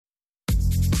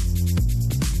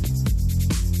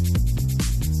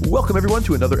Welcome, everyone,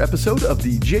 to another episode of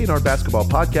the J&R Basketball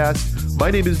Podcast.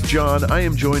 My name is John. I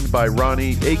am joined by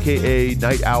Ronnie, a.k.a.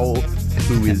 Night Owl,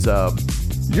 who is,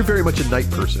 you're very much a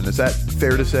night person. Is that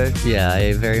fair to say? Yeah,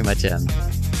 I very much am.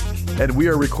 And we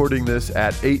are recording this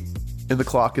at 8 in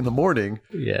the morning.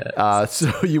 Yeah.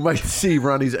 So you might see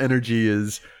Ronnie's energy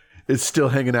is still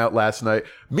hanging out last night.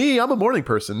 Me, I'm a morning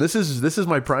person. This is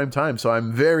my prime time, so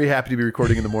I'm very happy to be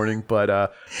recording in the morning,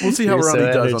 but we'll see how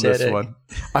Ronnie does on this one.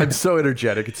 I'm so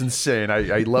energetic. It's insane.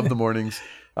 I love the mornings.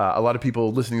 A lot of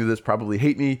people listening to this probably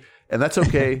hate me, and that's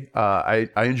okay. I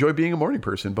enjoy being a morning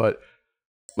person, but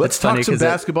let's talk some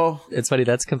basketball. It's funny.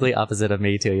 That's complete opposite of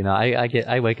me too. You know,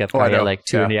 I wake up probably at like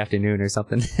 2 in the afternoon or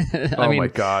something. My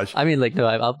gosh. I mean, like, no,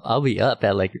 I'll be up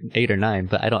at like 8 or 9,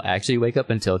 but I don't actually wake up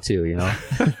until 2, you know?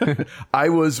 I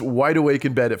was wide awake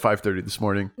in bed at 5:30 this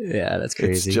morning. Yeah, that's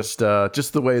crazy. It's just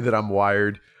the way that I'm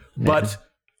wired. But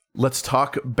let's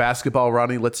talk basketball,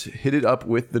 Ronnie. Let's hit it up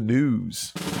with the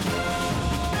news.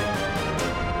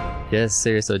 Yes,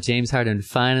 sir. So James Harden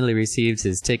finally receives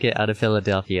his ticket out of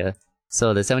Philadelphia.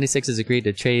 So the 76ers agreed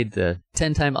to trade the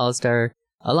 10-time All-Star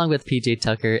along with PJ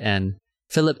Tucker and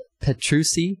Philip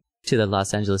Petrucci to the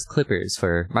Los Angeles Clippers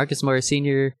for Marcus Morris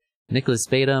Sr., Nicholas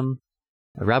Batum,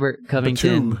 Robert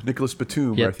Covington. Nicholas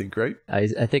Batum, yep. I think, right? I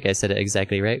think I said it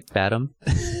exactly right. Batum.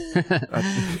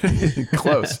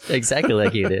 Close. Exactly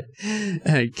like you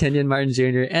did. Kenyon Martin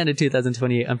Jr. and a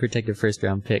 2028 unprotected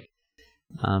first-round pick.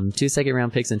 2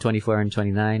 second-round picks in 24 and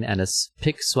 29 and a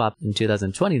pick swap in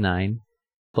 2029.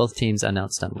 Both teams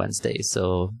announced on Wednesday.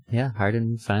 So, yeah,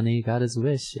 Harden finally got his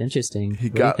wish. Interesting. He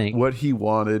got what he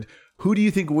wanted. Who do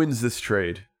you think wins this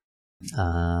trade?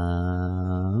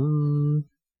 I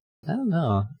don't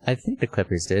know. I think the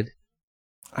Clippers did.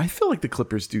 I feel like the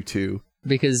Clippers do, too.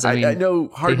 Because, I know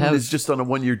Harden is just on a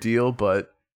one-year deal, but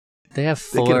they have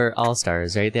 4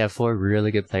 All-Stars, right? They have 4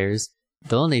 really good players.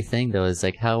 The only thing, though, is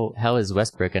like how is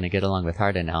Westbrook going to get along with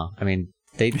Harden now? I mean,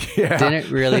 they didn't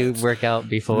really work out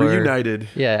before. Reunited.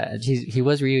 Yeah, he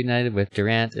was reunited with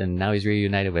Durant, and now he's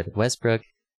reunited with Westbrook.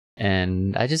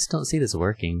 And I just don't see this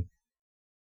working.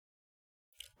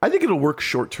 I think it'll work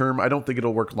short term. I don't think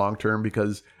it'll work long term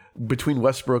because between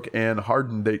Westbrook and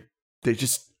Harden, they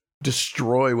just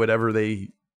destroy whatever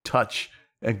they touch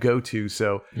and go to.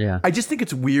 So yeah. I just think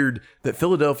it's weird that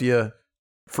Philadelphia,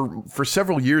 for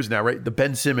several years now, right? The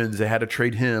Ben Simmons, they had to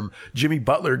trade him. Jimmy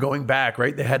Butler going back,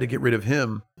 right? They had to get rid of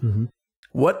him. Mm-hmm.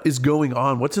 What is going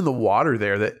on? What's in the water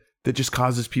there that just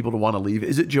causes people to want to leave?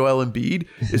 Is it Joel Embiid?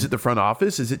 Is it the front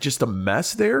office? Is it just a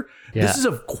mess there? Yeah. This is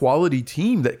a quality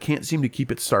team that can't seem to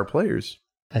keep its star players.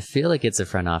 I feel like it's a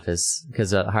front office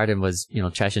because Harden was,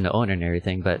 trashing the owner and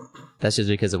everything, but that's just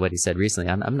because of what he said recently.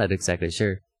 I'm not exactly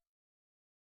sure.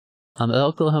 The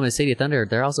Oklahoma City Thunder,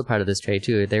 they're also part of this trade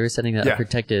too. They were sending a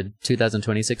protected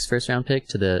 2026 first-round pick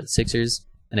to the Sixers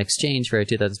in exchange for a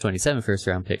 2027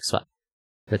 first-round pick swap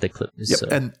with the Clippers. Yep. So.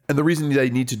 And the reason they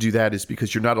need to do that is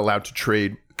because you're not allowed to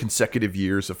trade consecutive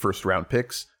years of first-round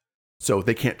picks. So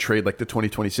they can't trade like the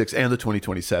 2026 and the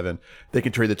 2027. They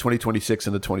can trade the 2026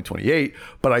 and the 2028.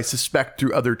 But I suspect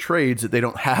through other trades that they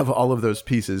don't have all of those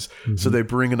pieces. Mm-hmm. So they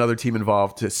bring another team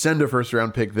involved to send a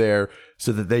first-round pick there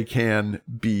so that they can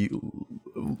be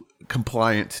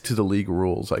compliant to the league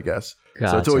rules, I guess.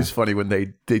 Gotcha. So it's always funny when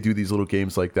they do these little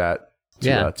games like that to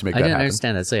make that happen. I didn't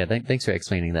understand that. So yeah, thanks for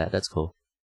explaining that. That's cool.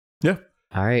 Yeah.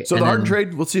 All right. So the Harden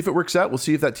trade, we'll see if it works out. We'll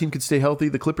see if that team can stay healthy.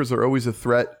 The Clippers are always a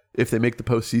threat if they make the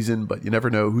postseason, but you never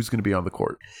know who's going to be on the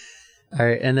court. All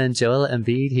right. And then Joel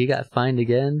Embiid, he got fined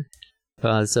again.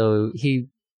 So he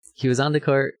was on the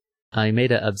court. He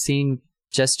made an obscene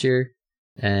gesture.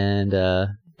 And it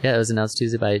was announced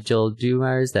Tuesday by Joel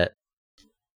Dumars that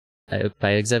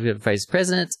by Executive Vice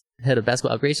President, Head of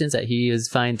Basketball Operations, that he was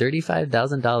fined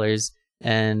 $35,000.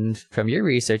 And from your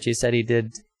research, you said he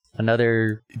did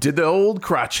He did the old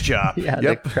crotch chop. Yeah,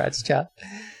 yep. The crotch chop.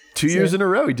 2 years in a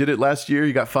row. He did it last year.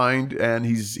 He got fined, and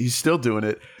he's still doing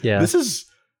it. Yeah. This is,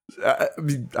 I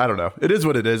don't know. It is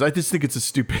what it is. I just think it's a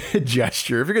stupid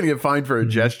gesture. If you're going to get fined for a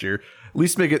gesture, at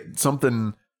least make it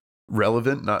something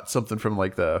relevant, not something from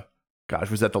like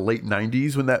was that the late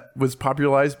 90s when that was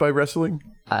popularized by wrestling?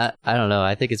 I don't know.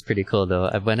 I think it's pretty cool, though.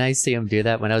 When I see him do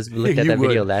that, when I was looking at that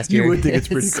video last year, you would think it's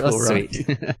pretty cool, so right?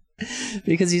 Sweet.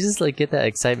 Because you just like get that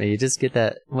excitement. You just get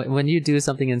that when you do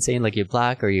something insane, like you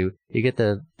block or you get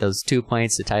those 2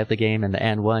 points to tie up the game and the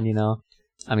and one.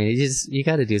 I mean, you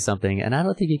got to do something, and I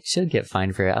don't think you should get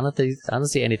fined for it. I don't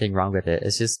see anything wrong with it.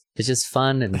 It's just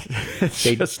fun, and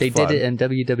they did it in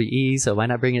WWE, so why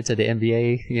not bring it to the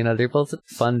NBA? They're both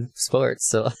fun sports.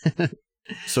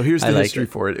 So here's the history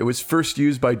for it. It was first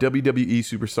used by WWE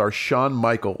superstar Shawn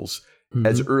Michaels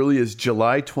as early as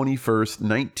July 21st,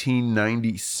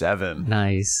 1997.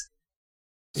 Nice.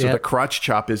 So the crotch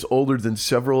chop is older than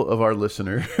several of our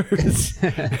listeners.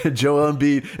 Joel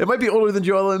Embiid. It might be older than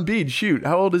Joel Embiid. Shoot,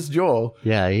 how old is Joel?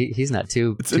 Yeah, he's not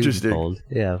too interesting. old.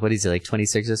 Yeah, what is he, like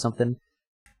 26 or something?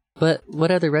 But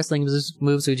what other wrestling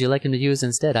moves would you like him to use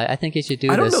instead? I think he should do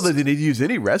this. I don't know that they need to use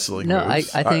any wrestling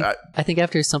moves. I think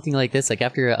after something like this, like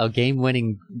after a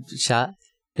game-winning shot,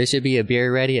 there should be a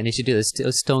beer ready, and he should do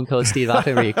the Stone Cold Steve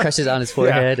Austin where he crushes it on his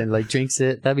forehead and like drinks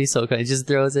it. That'd be so cool. He just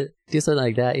throws it, do something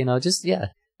like that.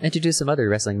 Introduce some other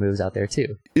wrestling moves out there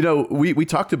too. We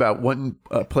talked about one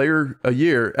player a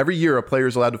year. Every year, a player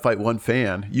is allowed to fight one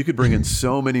fan. You could bring in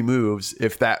so many moves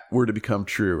if that were to become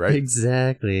true, right?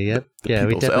 Exactly. Yep. The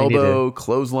we definitely elbow,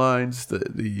 clotheslines.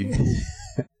 The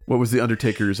what was the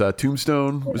Undertaker's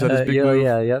tombstone? Was that his big move?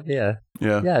 Yeah.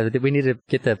 We need to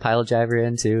get the pile driver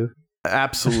in too.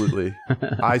 Absolutely.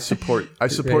 I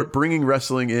support bringing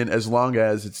wrestling in as long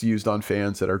as it's used on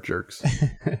fans that are jerks.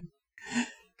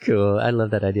 Cool. I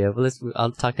love that idea. Well,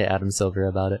 I'll talk to Adam Silver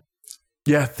about it.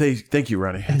 Yeah, thank you,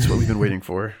 Ronnie. That's what we've been waiting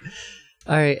for.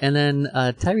 All right, and then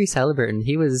Tyrese Halliburton,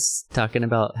 he was talking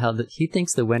about how he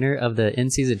thinks the winner of the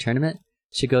in-season tournament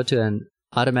should go to an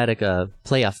automatic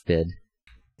playoff bid.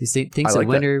 He thinks the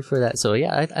winner for that. So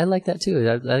yeah, I like that too.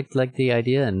 I like the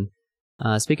idea. And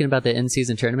speaking about the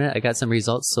in-season tournament, I got some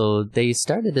results. So they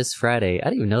started this Friday. I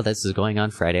didn't even know this was going on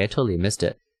Friday. I totally missed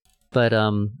it. But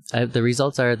the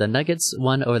results are the Nuggets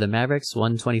won over the Mavericks,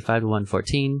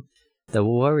 125-114. The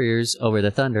Warriors over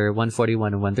the Thunder,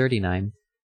 141-139.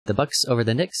 The Bucks over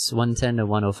the Knicks,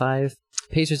 110-105.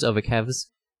 Pacers over Cavs,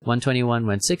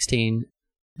 121-116.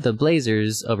 The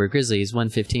Blazers over Grizzlies,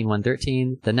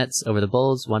 115-113. The Nets over the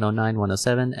Bulls,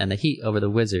 109-107. And the Heat over the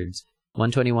Wizards,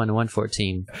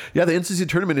 121-114. Yeah, the in-season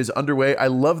tournament is underway. I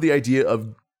love the idea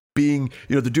of being,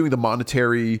 they're doing the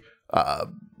monetary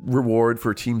reward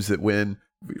for teams that win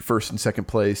first and second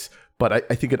place. But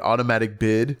I think an automatic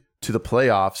bid to the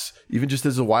playoffs, even just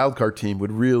as a wild card team,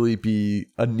 would really be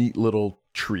a neat little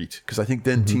treat, because I think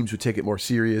then teams would take it more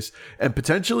serious and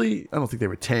potentially, I don't think they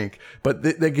would tank, but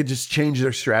they could just change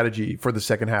their strategy for the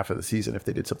second half of the season if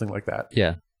they did something like that.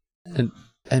 Yeah.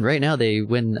 And right now they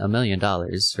win $1 million,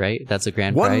 right? That's a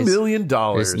grand prize. $1 million.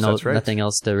 There's that's right. Nothing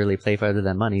else to really play for other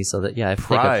than money. So that, I think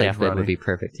a playoff bid would be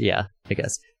perfect. Yeah, I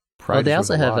guess. They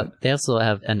also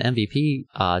have an MVP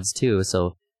odds too.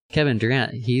 So Kevin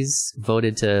Durant, he's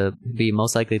voted to be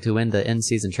most likely to win the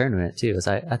in-season tournament too.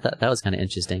 So I thought that was kind of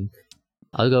interesting.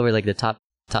 I'll go over like the top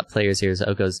players here. So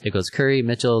it goes Curry,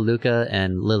 Mitchell, Luka,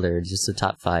 and Lillard, just the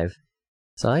top 5.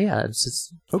 So yeah, it's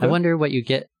just, okay. I wonder what you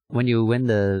get when you win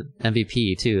the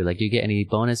MVP too. Like, do you get any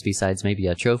bonus besides maybe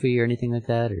a trophy or anything like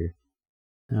that, or?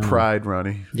 Pride,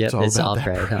 Ronnie. Yeah, it's all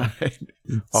pride. Huh?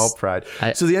 All pride.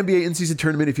 So the NBA in-season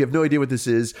tournament, if you have no idea what this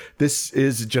is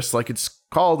just like it's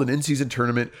called, an in-season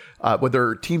tournament,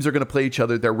 whether teams are going to play each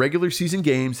other. They're regular season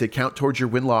games. They count towards your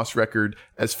win-loss record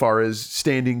as far as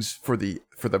standings for the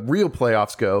real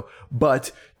playoffs go.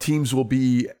 But teams will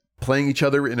be playing each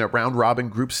other in a round-robin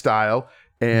group style,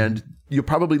 and you'll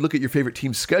probably look at your favorite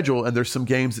team's schedule, and there's some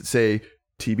games that say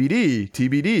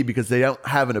TBD, because they don't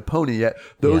have an opponent yet.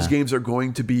 Those games are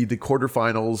going to be the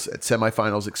quarterfinals,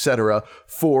 semifinals, etc.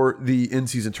 for the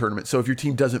in-season tournament. So if your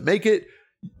team doesn't make it,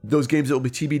 those games that will be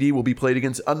TBD will be played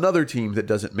against another team that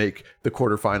doesn't make the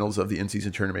quarterfinals of the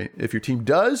in-season tournament. If your team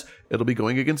does, it'll be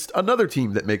going against another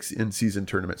team that makes in-season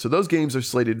tournament. So those games are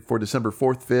slated for December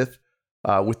 4th,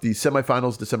 5th, with the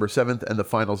semifinals December 7th and the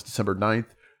finals December 9th.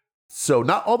 So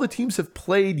not all the teams have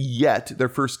played yet their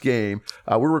first game.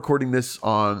 We're recording this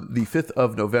on the 5th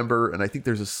of November, and I think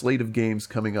there's a slate of games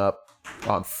coming up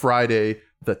on Friday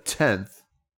the 10th.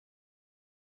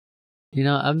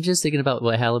 I'm just thinking about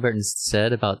what Halliburton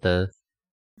said about the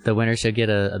winner should get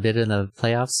a bid in the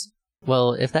playoffs.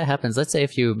 Well, if that happens, let's say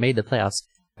if you made the playoffs,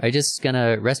 are you just going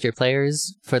to rest your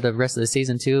players for the rest of the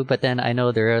season too? But then I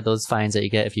know there are those fines that you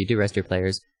get if you do rest your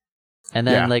players. And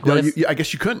then, I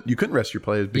guess you couldn't rest your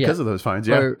players because of those fines.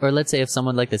 Yeah. Or let's say if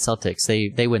someone like the Celtics,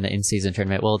 they win the in-season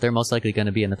tournament. Well, they're most likely going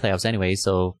to be in the playoffs anyway.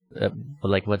 So,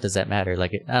 what does that matter?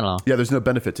 Like, I don't know. Yeah, there's no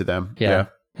benefit to them. Yeah.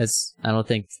 I don't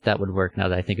think that would work now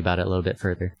that I think about it a little bit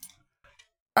further.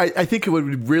 I think it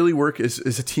would really work is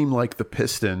a team like the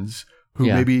Pistons, who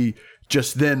maybe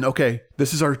just then, okay,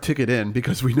 this is our ticket in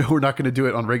because we know we're not going to do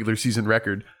it on regular season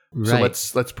record. Right.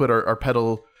 So let's put our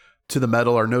pedal to the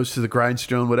metal, our nose to the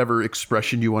grindstone, whatever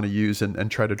expression you want to use, and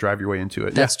try to drive your way into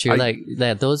it. That's true.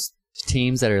 Those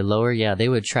teams that are lower, they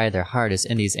would try their hardest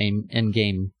in these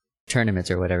in-game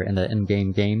tournaments or whatever in the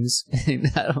in-game games.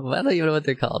 I don't even know what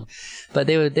they're called, but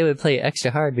they would play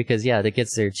extra hard because that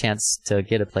gets their chance to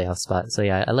get a playoff spot. So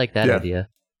I like that idea.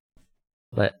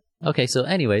 But okay, so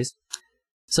anyways,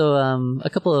 so a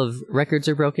couple of records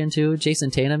are broken too. Jason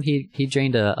Tatum, he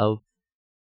drained an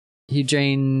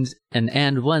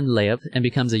and one layup and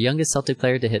becomes the youngest Celtic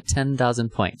player to hit 10,000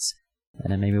 points.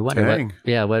 And it made me wonder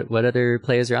what other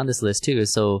players are on this list too.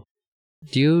 So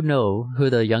do you know who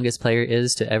the youngest player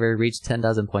is to ever reach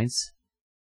 10,000 points?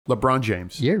 LeBron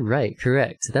James. You're right.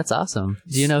 Correct. That's awesome.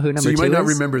 Do you know who number 2 is? So you might not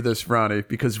remember this, Ronnie,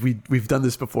 because we've done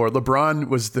this before. LeBron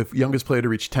was the youngest player to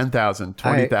reach 10,000,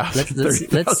 20,000,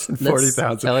 30,000,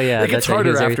 40,000. Oh, yeah. It gets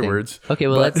harder afterwards. Okay,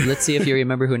 well, let's see if you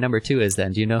remember who number 2 is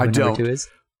then. Do you know who number 2 is?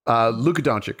 Luka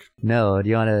Doncic. No. Do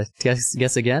you want to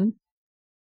guess again?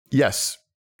 Yes.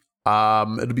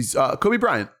 It'll be Kobe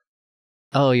Bryant.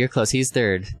 Oh, you're close. He's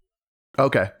 3rd.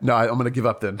 Okay. No, I'm going to give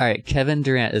up then. All right. Kevin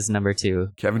Durant is number 2.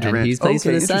 Kevin Durant. And he plays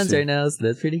for the Suns right now, so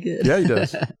that's pretty good. Yeah, he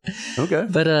does. Okay.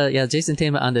 But Jason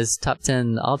Tatum on this top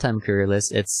 10 all-time career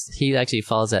list, he actually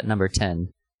falls at number 10.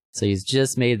 So he's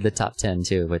just made the top 10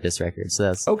 too with this record.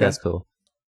 So that's cool.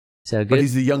 So good. But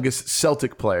he's the youngest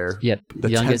Celtic player. Yep. The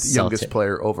 10th youngest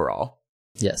player overall.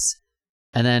 Yes.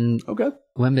 And then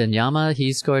Wembanyama,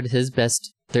 he scored his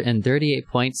best in 38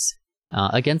 points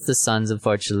against the Suns,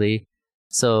 unfortunately.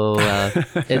 So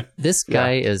this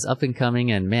guy is up and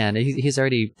coming, and man, he's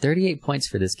already 38 points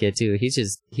for this kid too.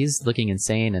 He's looking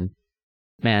insane, and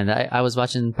man, I was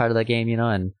watching part of that game,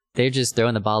 and they're just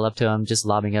throwing the ball up to him, just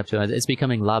lobbing up to him. It's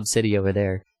becoming Lob City over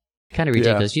there. Kind of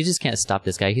ridiculous. You just can't stop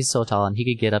this guy. He's so tall, and he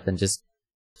could get up and just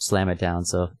slam it down.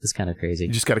 So it's kind of crazy.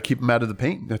 You just got to keep him out of the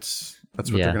paint. That's what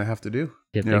they're going to have to do.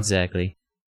 Yep, exactly.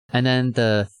 And then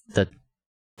the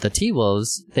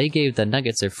T-Wolves, they gave the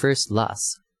Nuggets their first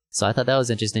loss. So I thought that was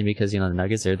interesting because, the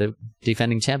Nuggets are the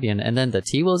defending champion. And then the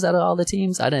T-Wolves out of all the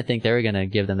teams, I didn't think they were going to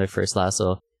give them their first loss.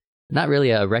 So not really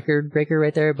a record breaker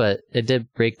right there, but it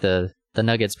did break the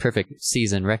Nuggets' perfect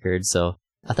season record. So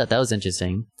I thought that was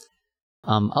interesting.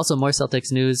 Also, more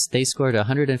Celtics news. They scored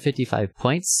 155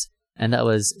 points, and that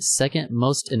was second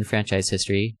most in franchise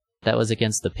history. That was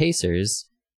against the Pacers.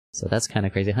 So that's kind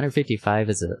of crazy. 155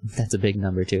 that's a big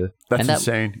number too. That's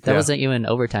insane. That wasn't even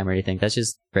overtime or anything. That's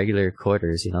just regular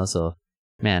quarters, So,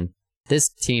 man, this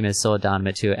team is so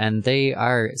dominant too, and they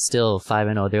are still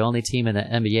 5-0. They're the only team in the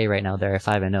NBA right now that are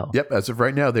 5-0. Yep, as of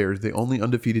right now, they're the only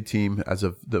undefeated team as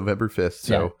of November 5th.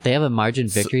 So they have a margin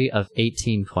victory of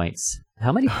 18 points.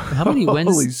 How many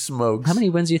wins? Holy smokes! How many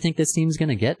wins do you think this team's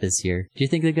gonna get this year? Do you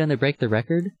think they're gonna break the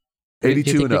record? 82-0. Do you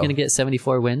think they're gonna get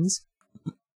 74 wins?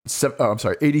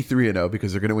 83-0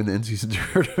 because they're going to win the in-season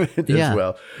tournament as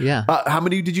well. Yeah. How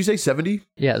many did you say? 70?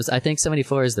 Yeah, I think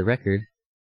 74 is the record.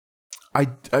 I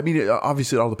mean,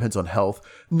 obviously it all depends on health.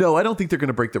 No, I don't think they're going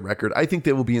to break the record. I think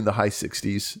they will be in the high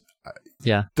 60s.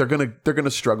 Yeah. They're gonna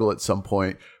struggle at some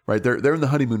point, right? They're in the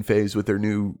honeymoon phase with their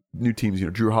new teams.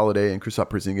 Drew Holiday and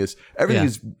Kristaps Porzingis. Everything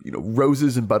is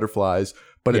roses and butterflies,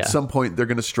 but at some point they're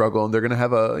going to struggle and they're going to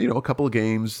have a couple of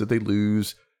games that they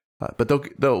lose. But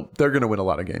they're going to win a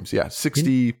lot of games. Yeah,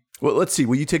 60. Well, let's see.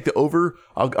 Will you take the over?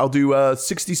 I'll do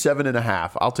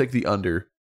 67.5. I'll take the under.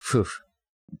 Whew.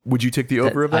 Would you take the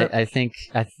over of that? I think.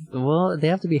 Well, they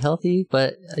have to be healthy,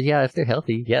 but if they're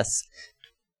healthy, yes.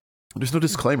 There's no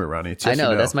discllaimer, Ronnie. It's yes I know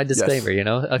or no. That's my disclaimer.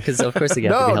 Yes. Because of course they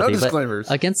have to be healthy. No disclaimers.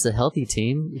 But against a healthy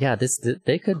team,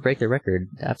 they could break the record.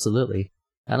 Absolutely.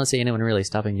 I don't see anyone really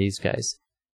stopping these guys.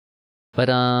 But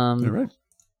All right.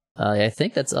 I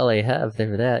think that's all I have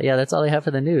there for that. Yeah, that's all I have for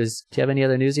the news. Do you have any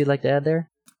other news you'd like to add there?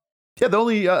 Yeah, the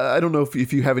only, I don't know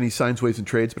if you have any signs, waves, and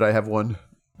trades, but I have one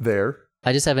there.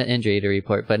 I just have an injury to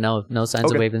report, but no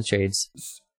signs of waves and trades.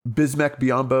 Bismack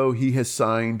Biyombo, he has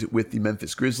signed with the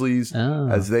Memphis Grizzlies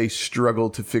as they struggle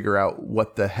to figure out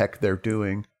what the heck they're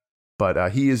doing.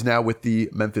 But he is now with the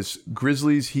Memphis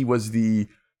Grizzlies. He was the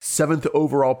 7th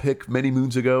overall pick many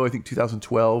moons ago, I think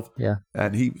 2012. Yeah.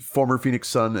 And he, former Phoenix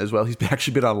Sun as well. He's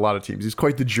actually been on a lot of teams. He's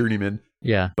quite the journeyman.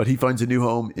 Yeah. But he finds a new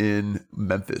home in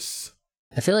Memphis.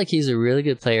 I feel like he's a really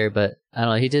good player, but I don't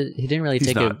know. He didn't really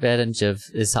take advantage of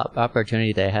his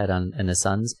opportunity they had in the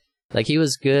Suns. Like, he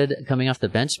was good coming off the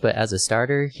bench, but as a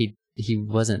starter, he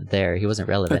wasn't there. He wasn't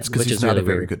relevant. That's because he's not really a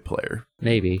very good player.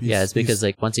 Maybe. It's because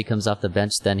like once he comes off the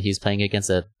bench, then he's playing against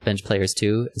the bench players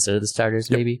too instead of the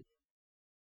starters. Maybe.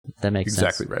 That makes sense.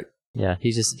 Exactly right. Yeah,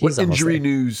 he's what injury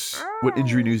news? What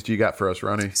injury news do you got for us,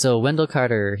 Ronnie? So Wendell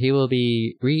Carter, he will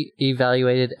be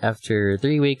re-evaluated after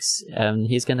 3 weeks.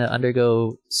 He's going to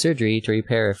undergo surgery to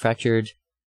repair a fractured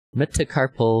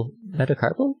metacarpal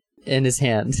in his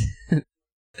hand.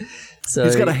 So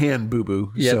he's got a hand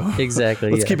boo-boo. Yeah, so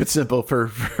exactly. Let's keep it simple for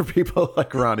people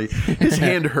like Ronnie. His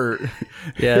hand hurt.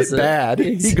 It's bad.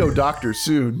 He'd go doctor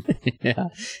soon. Yeah,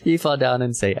 he fall down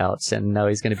and say ouch, and now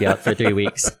he's going to be out for 3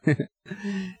 weeks.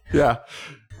 Yeah.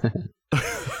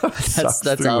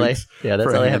 that's all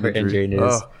I have for injury news.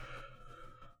 Oh.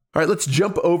 All right, let's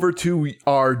jump over to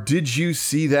our Did You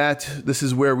See That? This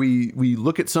is where we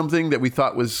look at something that we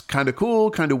thought was kind of cool,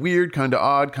 kind of weird, kind of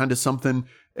odd, kind of something,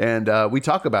 and we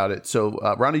talk about it. So,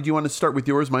 Ronnie, do you want to start with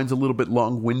yours? Mine's a little bit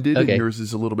long-winded, okay. And yours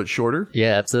is a little bit shorter.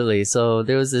 Yeah, absolutely. So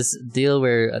there was this deal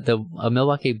where a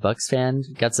Milwaukee Bucks fan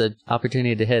gets an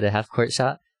opportunity to hit a half-court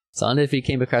shot. So I don't know if you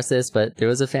came across this, but there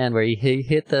was a fan where he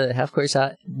hit the half-court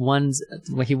shot. He won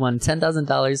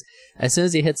 $10,000. As soon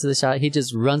as he hits the shot, he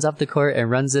just runs off the court and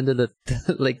runs into the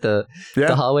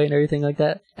hallway and everything like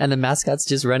that. And the mascot's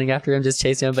just running after him, just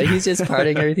chasing him. But he's just partying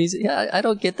and everything. I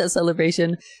don't get that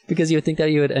celebration because you would think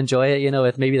that you would enjoy it,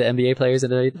 with maybe the NBA players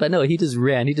and everything. But no, he just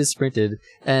ran. He just sprinted.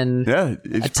 And yeah,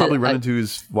 he's probably run into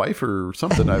his wife or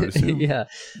something, I would assume. Yeah.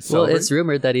 Well, it's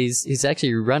rumored that he's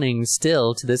actually running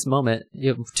still to this moment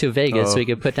to Vegas so he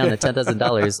could put down the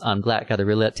 $10,000 on black at a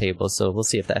roulette table. So we'll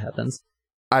see if that happens.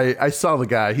 I saw the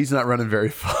guy. He's not running very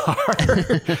far.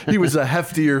 He was a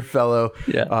heftier fellow.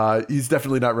 Yeah. He's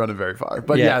definitely not running very far.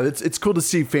 But yeah, it's cool to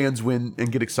see fans win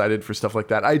and get excited for stuff like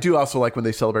that. I do also like when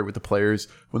they celebrate with the players,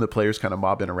 when the players kind of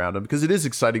mob in around them, because it is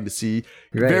exciting to see.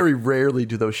 Right. Very rarely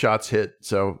do those shots hit.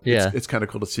 So it's kind of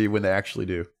cool to see when they actually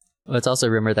do. Well, it's also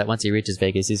rumored that once he reaches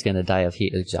Vegas, he's going to die of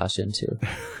heat exhaustion too,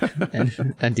 and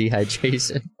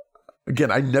dehydration.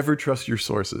 Again, I never trust your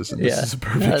sources. And this is a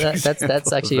perfect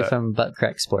that's actually from Butt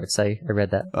Crack Sports. I read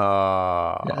that.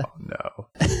 No.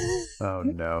 Oh,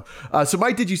 no. So,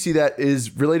 Mike, did you see that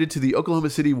is related to the Oklahoma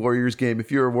City Warriors game?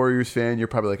 If you're a Warriors fan, you're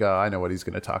probably like, I know what he's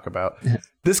going to talk about.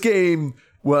 This game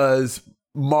was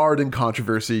marred in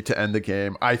controversy to end the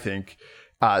game, I think.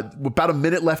 About a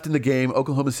minute left in the game.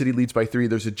 Oklahoma City leads by 3.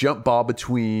 There's a jump ball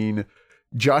between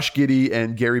Josh Giddey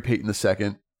and Gary Payton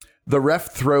II. The ref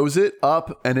throws it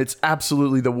up, and it's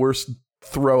absolutely the worst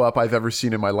throw up I've ever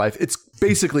seen in my life. It's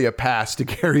basically a pass to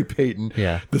Gary Payton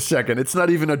II. It's not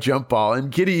even a jump ball.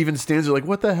 And Giddey even stands there like,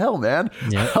 what the hell, man?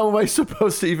 Yeah. How am I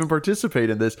supposed to even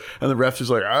participate in this? And the ref's just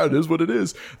like, it is what it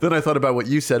is. Then I thought about what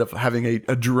you said of having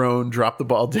a drone drop the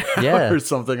ball down or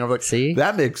something. I'm like, see?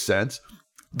 That makes sense.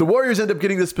 The Warriors end up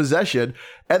getting this possession,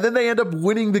 and then they end up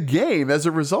winning the game as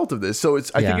a result of this. So I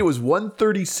think it was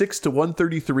 136 to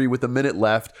 133 with a minute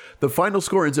left. The final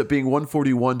score ends up being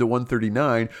 141 to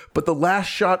 139. But the last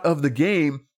shot of the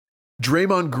game,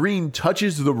 Draymond Green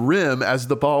touches the rim as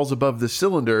the ball's above the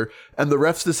cylinder, and the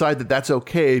refs decide that that's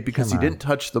okay because he didn't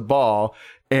touch the ball,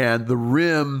 and the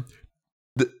rim...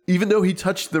 even though he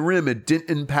touched the rim, it didn't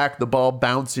impact the ball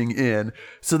bouncing in.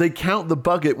 So they count the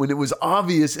bucket when it was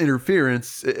obvious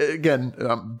interference. Again,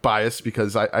 I'm biased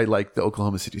because I like the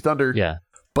Oklahoma City Thunder. Yeah.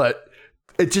 But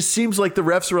it just seems like the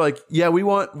refs were like, we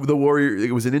want the Warriors.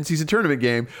 It was an in-season tournament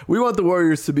game. We want the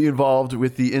Warriors to be involved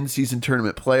with the in-season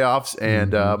tournament playoffs.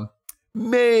 And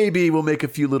maybe we'll make a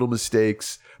few little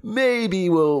mistakes. Maybe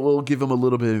we'll give them a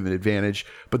little bit of an advantage,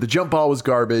 but the jump ball was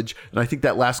garbage, and I think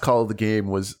that last call of the game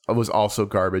was also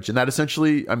garbage. And that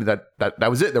essentially, that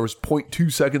was it. There was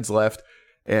 0.2 seconds left,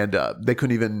 and they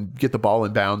couldn't even get the ball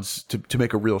in bounds to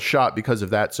make a real shot because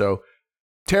of that. So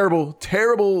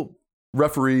terrible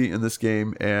referee in this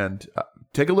game. And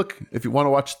take a look if you want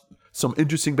to watch some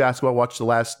interesting basketball. Watch the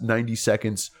last 90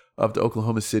 seconds of the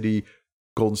Oklahoma City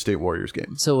Golden State Warriors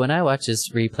game. So when I watched this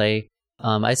replay,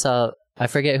 I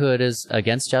forget who it is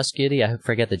against Josh Giddey. I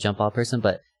forget the jump ball person,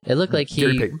 but it looked like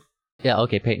Gary Payton. Yeah,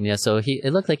 okay, Payton. Yeah, so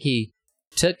it looked like he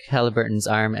took Halliburton's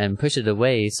arm and pushed it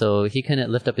away, so he couldn't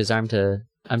lift up his arm to.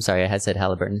 I'm sorry, I had said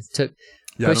Halliburton.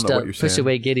 Pushed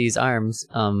away Giddey's arms,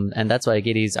 and that's why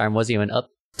Giddey's arm wasn't even up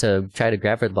to try to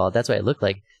grab for the ball. That's why it looked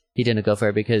like he didn't go for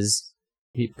it because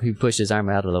he pushed his arm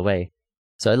out of the way.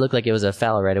 So it looked like it was a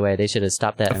foul right away. They should have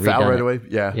stopped that. A foul right away.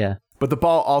 Yeah. Yeah. But the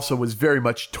ball also was very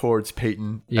much towards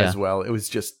Payton as well. It was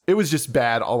just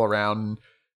bad all around.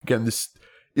 Again,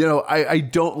 I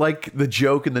don't like the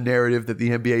joke and the narrative that the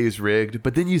NBA is rigged,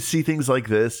 but then you see things like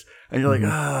this and you're like,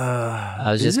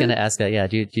 I was just going to ask that. Yeah.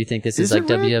 Do you think this is like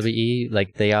WWE?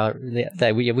 Like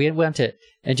we want to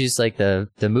introduce like the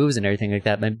moves and everything like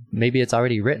that. Maybe it's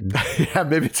already written. Yeah.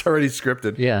 Maybe it's already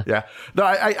scripted. Yeah. Yeah. No,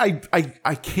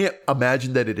 I can't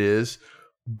imagine that it is,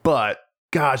 but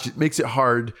gosh, it makes it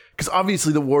hard because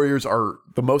obviously the Warriors are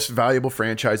the most valuable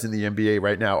franchise in the NBA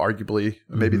right now, arguably.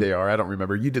 Maybe they are. I don't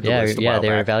remember. You did the list a while they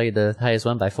back. were valued the highest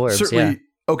one by Forbes. Certainly.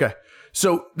 Yeah. Okay.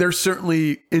 So there's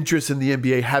certainly interest in the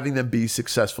NBA having them be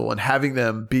successful and having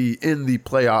them be in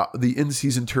the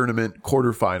in-season tournament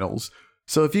quarterfinals.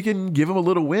 So if you can give them a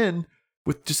little win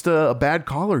with just a bad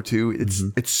call or two,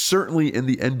 it's certainly in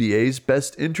the NBA's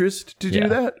best interest to do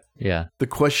that. Yeah. The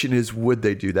question is, would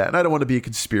they do that? And I don't want to be a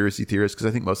conspiracy theorist because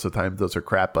I think most of the time those are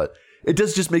crap, but it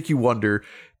does just make you wonder.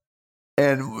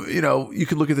 And, you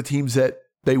can look at the teams that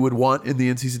they would want in the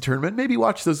in-season tournament, maybe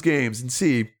watch those games and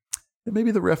see that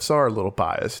maybe the refs are a little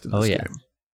biased in this game.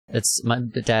 It's my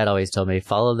dad always told me,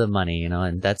 follow the money,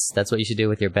 and that's what you should do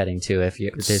with your betting too. If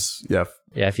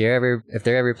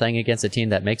they're ever playing against a team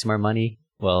that makes more money,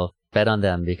 well, bet on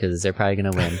them because they're probably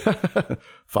going to win.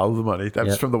 Follow the money. That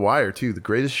was from The Wire too, the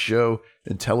greatest show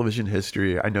in television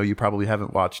history. I know you probably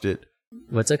haven't watched it.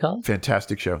 What's it called?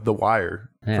 Fantastic show, The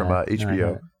Wire from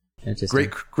HBO.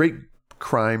 Great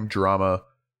crime drama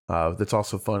that's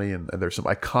also funny, and there's some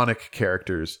iconic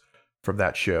characters from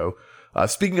that show.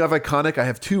 Speaking of iconic, I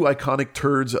have 2 iconic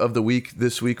turds of the week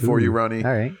this week for you, Ronnie.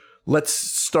 All right. Let's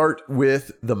start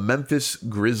with the Memphis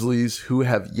Grizzlies, who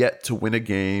have yet to win a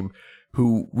game,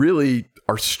 who really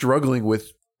are struggling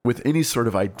with any sort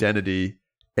of identity.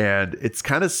 And it's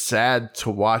kind of sad to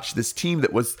watch this team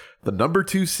that was the number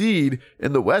 2 seed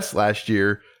in the West last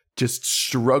year just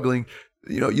struggling.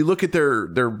 You look at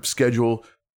their schedule.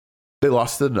 They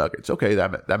lost to the Nuggets. Okay,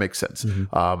 that makes sense.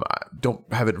 I don't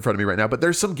have it in front of me right now, but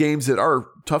there's some games that are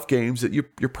tough games that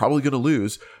you're probably going to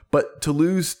lose. But to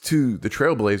lose to the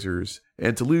Trailblazers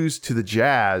and to lose to the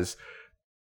Jazz,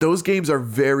 those games are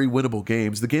very winnable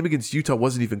games. The game against Utah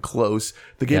wasn't even close.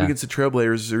 The game against the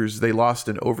Trailblazers, they lost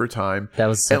in overtime. That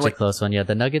was such a close one. Yeah,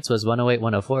 the Nuggets was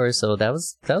 108-104, so that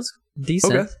was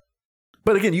decent. Okay.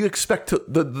 But again, you expect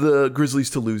the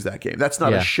Grizzlies to lose that game. That's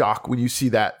not a shock when you see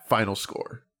that final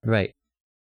score. Right.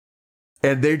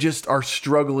 And they just are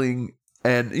struggling.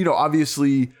 And,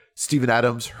 obviously, Steven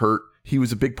Adams hurt. He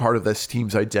was a big part of this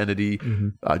team's identity.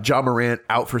 Ja Morant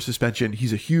out for suspension.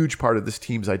 He's a huge part of this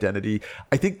team's identity.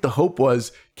 I think the hope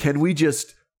was, can we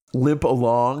just limp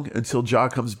along until Ja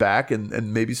comes back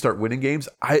and maybe start winning games?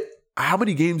 How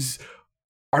many games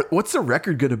what's the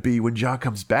record going to be when Ja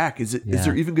comes back? Is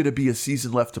there even going to be a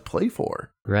season left to play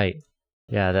for? Right.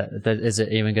 Yeah. That is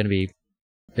it even going to be?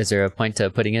 Is there a point to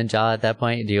putting in Ja at that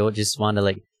point? Do you just want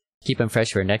to keep him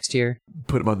fresh for next year?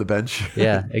 Put him on the bench.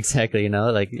 Yeah, exactly.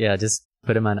 Just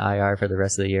put him on IR for the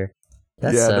rest of the year.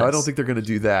 No, I don't think they're going to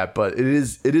do that, but it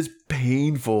is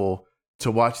painful to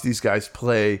watch these guys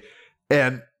play,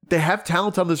 and they have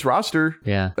talent on this roster.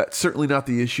 Yeah, that's certainly not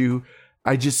the issue.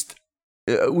 I just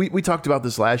we talked about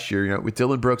this last year, with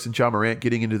Dillon Brooks and Ja Morant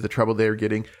getting into the trouble they're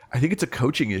getting. I think it's a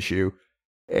coaching issue.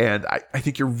 And I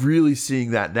think you're really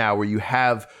seeing that now where you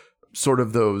have sort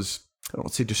of those, I don't want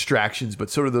to say distractions, but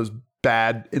sort of those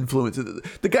bad influences.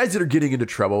 The guys that are getting into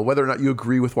trouble, whether or not you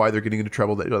agree with why they're getting into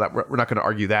trouble, that we're not going to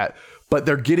argue that, but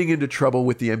they're getting into trouble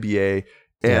with the NBA.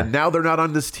 And now they're not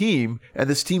on this team, and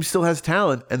this team still has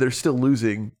talent, and they're still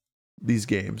losing these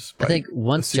games. I think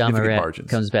once Ja Morant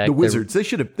comes back, the Wizards, they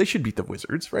should beat the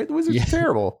Wizards, right? The Wizards are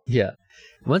terrible. Yeah.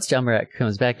 Once Ja Morant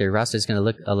comes back, their roster is going to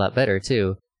look a lot better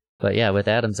too. But yeah, with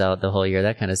Adams out the whole year,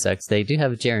 that kind of sucks. They do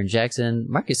have Jaren Jackson,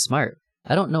 Marcus Smart.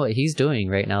 I don't know what he's doing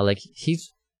right now. He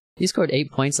scored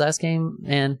 8 points last game,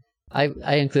 and I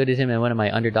included him in one of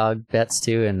my underdog bets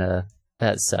too, and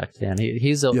that sucked, man.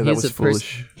 He's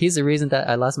the reason that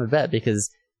I lost my bet because,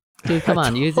 dude, come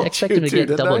on, you expect him to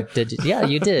get double digits. Yeah,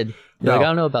 you did. No, I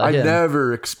don't know about him. I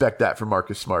never expect that from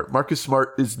Marcus Smart. Marcus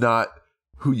Smart is not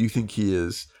who you think he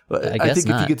is. I think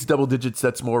if he gets double digits,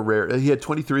 that's more rare. He had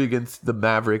 23 against the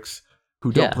Mavericks,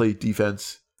 who don't play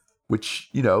defense, which,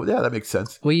 that makes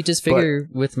sense. Well, you just figure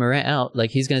with Morant out,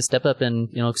 he's going to step up and,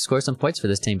 score some points for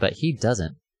this team, but he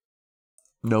doesn't.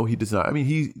 No, he does not. I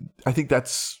mean, I think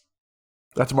that's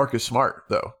Marcus Smart,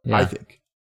 though. Yeah. I think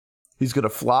he's going to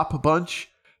flop a bunch,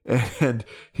 and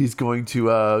he's going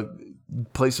to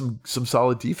play some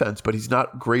solid defense, but he's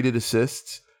not great at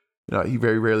assists. He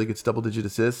very rarely gets double-digit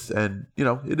assists, and he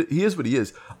is what he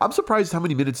is. I'm surprised how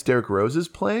many minutes Derrick Rose is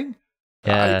playing.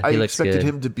 Yeah, I expected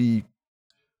him to be,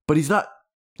 but he's not.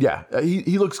 Yeah,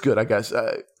 he looks good, I guess.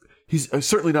 He's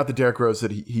certainly not the Derrick Rose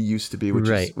that he used to be,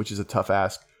 which is a tough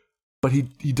ask. But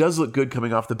he does look good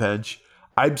coming off the bench.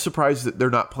 I'm surprised that they're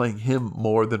not playing him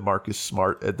more than Marcus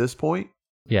Smart at this point.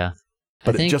 Yeah,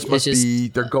 but it just must be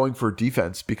they're going for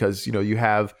defense because you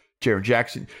have Jaren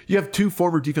Jackson. You have 2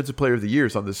 former Defensive Player of the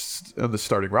Years on the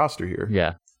starting roster here.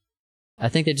 Yeah. I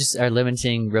think they just are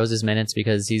limiting Rose's minutes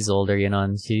because he's older,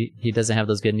 and he doesn't have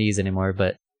those good knees anymore.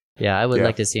 But yeah, I would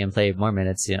like to see him play more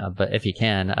minutes, but if he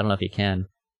can, I don't know if he can.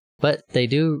 But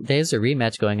there's a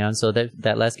rematch going on. So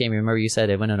that last game, remember you said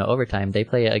it went into overtime. They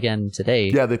play it again today.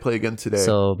 Yeah, they play again today.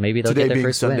 So maybe they'll today get their being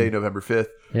first Sunday, win. November 5th.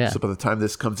 Yeah. So by the time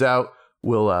this comes out,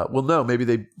 we'll know. Maybe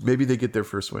they get their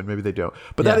first win. Maybe they don't.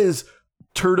 But Yeah. that is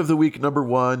turd of the week. Number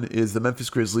 1 is the Memphis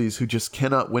Grizzlies, who just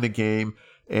cannot win a game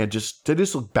and they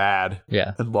just look bad.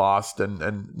 Yeah. And lost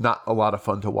and not a lot of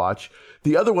fun to watch.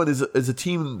 The other one is a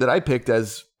team that I picked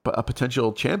as a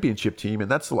potential championship team, and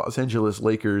that's the Los Angeles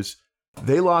Lakers.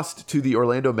 They lost to the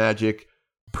Orlando Magic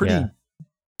pretty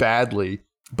badly.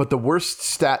 But the worst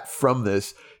stat from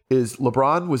this is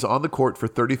LeBron was on the court for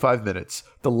 35 minutes.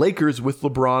 The Lakers with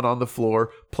LeBron on the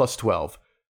floor plus 12.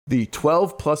 The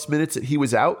 12 plus minutes that he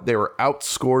was out, they were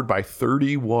outscored by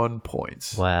 31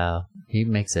 points. Wow. He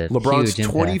makes it LeBron's huge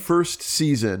impact. 21st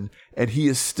season, and he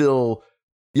is still,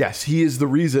 yes, he is the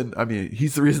reason. I mean,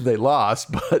 he's the reason they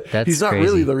lost, but That's he's not crazy.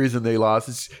 really the reason they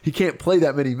lost. He can't play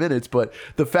that many minutes, but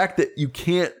the fact that you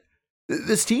can't,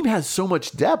 this team has so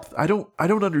much depth. I don't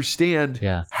understand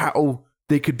how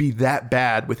they could be that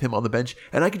bad with him on the bench.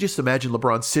 And I could just imagine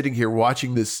LeBron sitting here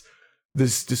watching this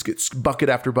just gets bucket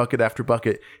after bucket after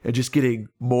bucket and just getting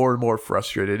more and more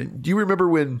frustrated. And do you remember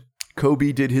when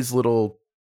Kobe did his little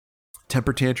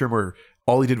temper tantrum where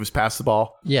all he did was pass the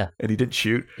ball and he didn't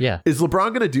shoot? Yeah. Is LeBron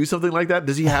going to do something like that?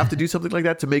 Does he have to do something like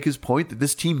that to make his point that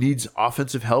this team needs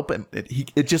offensive help and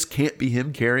it just can't be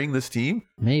him carrying this team?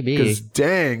 Maybe. Because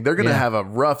dang, they're going to have a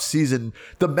rough season.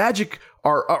 The Magic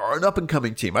are an up and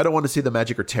coming team. I don't want to say the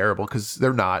Magic are terrible because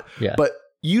they're not. Yeah. But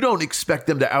you don't expect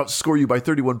them to outscore you by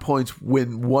 31 points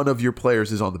when one of your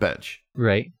players is on the bench.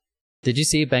 Right. Did you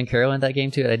see Banchero in that game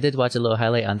too? I did watch a little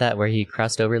highlight on that where he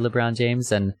crossed over LeBron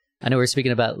James, and I know we're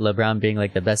speaking about LeBron being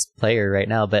like the best player right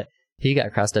now, but he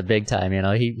got crossed up big time. You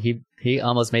know, he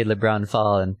almost made LeBron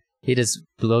fall, and he just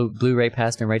blew right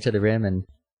past him right to the rim, and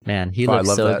man, he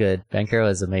looks so that. good. Banchero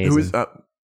is amazing.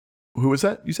 Who was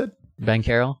that? You said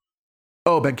Banchero.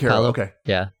 Oh, Banchero. Paulo? Okay.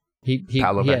 Yeah. He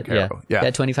Banchero. He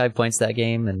had 25 points that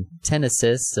game and 10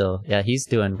 assists. So yeah, he's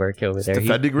doing work over there.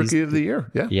 Defending Rookie of the Year.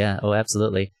 Yeah. Yeah. Oh,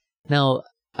 absolutely. Now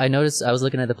I noticed I was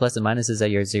looking at the plus and minuses that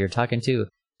you're talking to.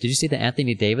 Did you see that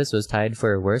Anthony Davis was tied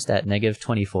for worst at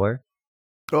 -24?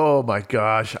 Oh my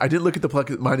gosh! I didn't look at the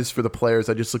plus minus for the players.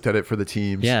 I just looked at it for the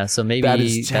teams. Yeah. So maybe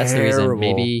that's the reason.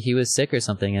 Maybe he was sick or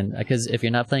something. And because if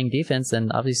you're not playing defense,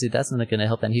 then obviously that's not going to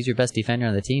help. And he's your best defender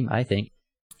on the team, I think.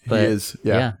 But, he is,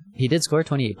 yeah. He did score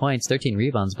 28 points, 13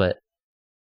 rebounds, but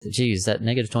geez, that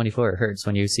 -24 hurts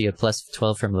when you see a plus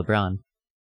 12 from LeBron.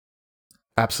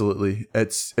 Absolutely.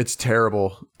 It's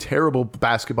terrible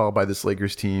basketball by this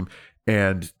Lakers team.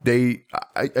 And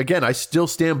I still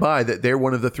stand by that they're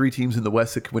one of the 3 teams in the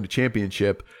West that can win a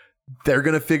championship. They're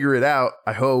going to figure it out,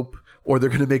 I hope, or they're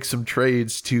going to make some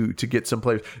trades to get some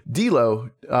players.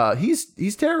 D'Lo,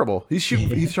 he's terrible. He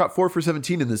shot 4 for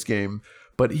 17 in this game,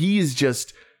 but he's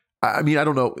just, I mean, I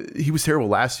don't know. He was terrible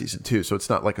last season too, so it's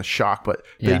not like a shock, but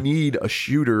they need a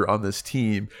shooter on this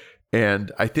team.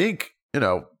 And I think,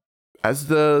 as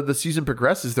the season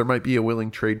progresses, there might be a willing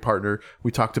trade partner.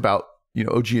 We talked about,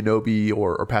 OG Anunoby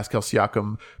or Pascal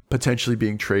Siakam potentially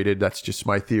being traded. That's just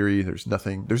my theory. There's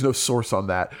no source on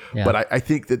that. Yeah. But I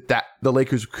think that the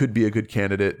Lakers could be a good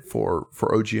candidate for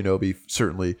OG Anunoby,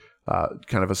 certainly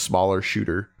kind of a smaller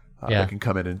shooter that can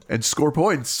come in and score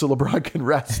points so LeBron can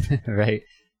rest. Right.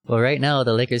 Well, right now,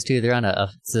 the Lakers, too, they're on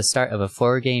the start of a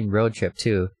 4-game road trip,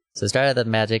 too. So start at the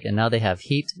Magic, and now they have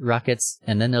Heat, Rockets,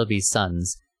 and then there'll be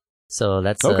Suns. So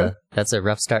that's a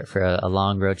rough start for a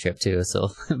long road trip, too. So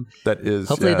that is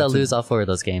hopefully they'll lose all 4 of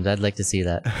those games. I'd like to see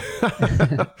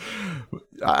that.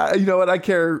 You know what? I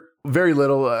care very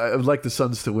little. I would like the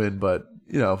Suns to win, but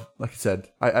like I said,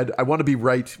 I want to be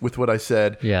right with what I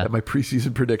said at my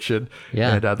preseason prediction.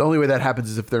 Yeah. And the only way that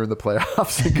happens is if they're in the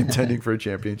playoffs and contending for a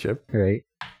championship. Right.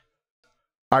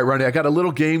 All right, Ronnie, I got a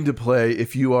little game to play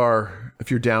if you're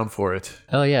down for it.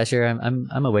 Oh yeah, sure.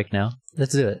 I'm awake now.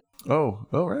 Let's do it. Oh,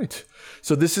 all right.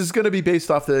 So this is going to be based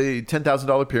off the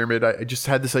 $10,000 pyramid. I just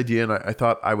had this idea and I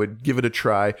thought I would give it a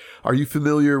try. Are you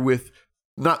familiar with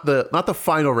not the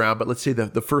final round, but let's say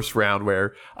the first round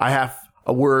where I have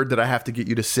a word that I have to get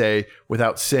you to say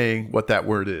without saying what that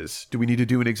word is? Do we need to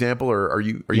do an example, or are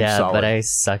you solid? Yeah, but I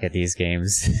suck at these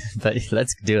games. But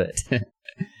let's do it.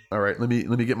 All right, let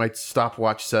me get my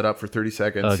stopwatch set up for 30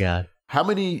 seconds. Oh God. How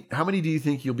many do you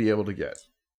think you'll be able to get?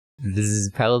 This is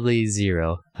probably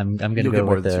 0. I'm going to go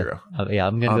with the 0.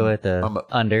 I'm going to go with the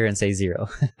under and say 0.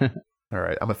 All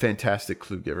right, I'm a fantastic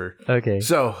clue giver. Okay.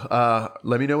 So,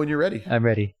 let me know when you're ready. I'm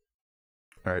ready.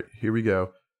 All right, here we go.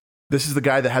 This is the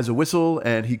guy that has a whistle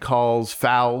and he calls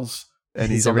fouls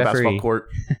and he's on the basketball court.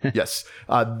 Yes.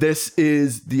 This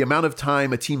is the amount of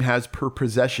time a team has per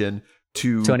possession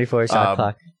to 24 shot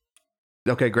clock.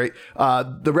 Okay, great.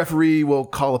 The referee will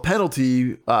call a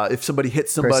penalty if somebody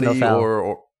hits somebody Personal foul.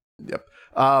 or yep.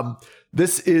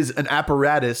 This is an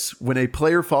apparatus. When a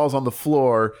player falls on the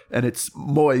floor and it's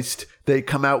moist, they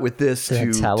come out with this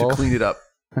to clean it up.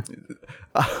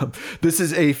 This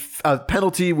is a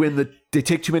penalty when they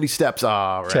take too many steps.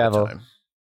 Right. Travel.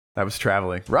 That was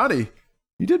traveling. Ronnie,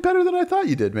 you did better than I thought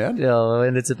you did, man. No,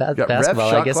 and it's about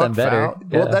basketball. I guess I'm better.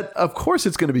 Yeah. Well, of course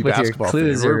it's going to be with basketball. Your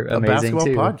clues are a amazing basketball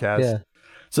too. podcast. Yeah.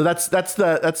 So that's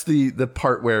the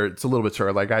part where it's a little bit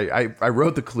short. Like I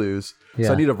wrote the clues,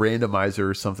 so I need a randomizer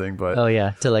or something. But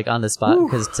to like on the spot,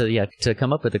 because to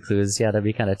come up with the clues, that'd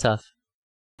be kind of tough.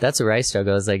 That's where I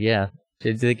struggle. Is like,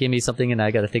 they give me something and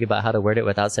I got to think about how to word it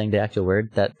without saying the actual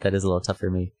word. That is a little tough for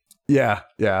me. Yeah,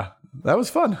 that was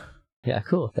fun. Yeah,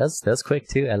 cool. That's quick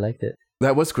too. I liked it.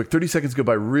 That was quick. 30 seconds go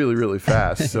by really, really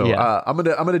fast. So I'm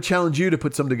gonna challenge you to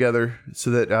put some together so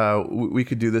that we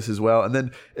could do this as well. And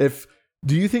then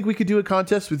do you think we could do a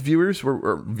contest with viewers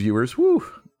or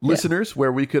listeners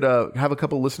where we could have a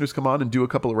couple of listeners come on and do a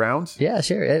couple of rounds? Yeah,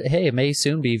 sure. Hey, it may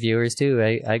soon be viewers too.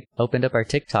 I opened up our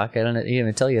TikTok. I don't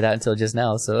even tell you that until just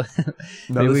now. So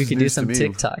maybe we can do some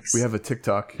TikToks. We have a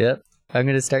TikTok. Yep. I'm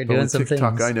going to start doing some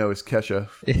TikTok things. I know is Kesha.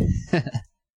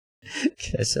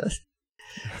 Kesha.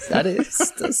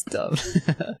 That's dumb.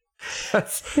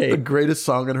 That's the greatest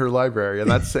song in her library, and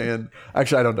that's saying.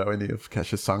 Actually, I don't know any of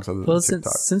Kesha's songs other than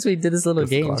TikTok. Since we did this little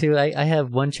game too, I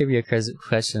have one trivia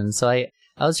question. So I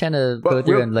was trying to go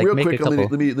through and make quick, a couple.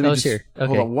 Let me just, sure. Okay.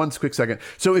 Hold on one quick second.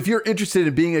 So if you're interested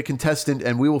in being a contestant,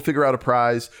 and we will figure out a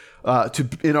prize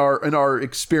in our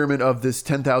experiment of this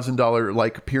 $10,000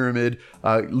 like pyramid,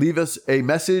 leave us a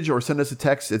message or send us a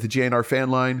text at the JNR fan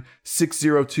line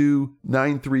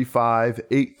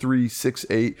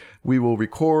 602-935-8368. We will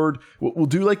record. We'll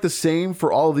do like the same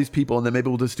for all of these people, and then maybe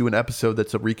we'll just do an episode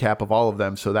that's a recap of all of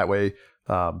them. So that way.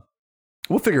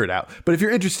 We'll figure it out. But if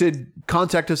you're interested,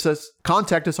 contact us on the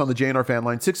JNR fan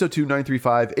line,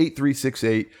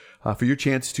 602-935-8368 for your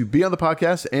chance to be on the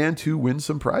podcast and to win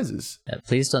some prizes.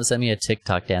 Please don't send me a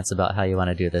TikTok dance about how you want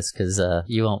to do this, because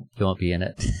you won't be in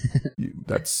it.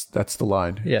 That's the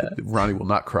line. Yeah. Ronnie will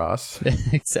not cross.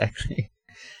 Exactly.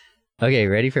 Okay,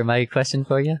 ready for my question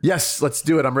for you? Yes, let's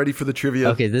do it. I'm ready for the trivia.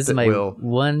 Okay, this is my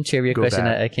one trivia question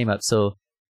I came up. So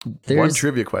one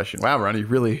trivia question. Wow, Ronnie,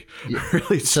 really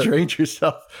strained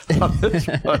yourself on this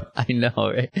one. I know,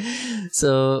 right?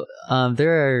 So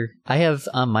I have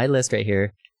on my list right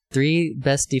here 3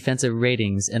 best defensive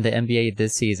ratings in the NBA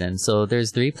this season. So there's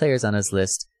 3 players on this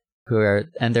list they're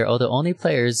the only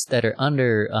players that are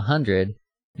under 100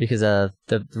 because the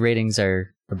ratings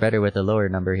are better with a lower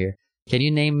number here. Can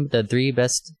you name the 3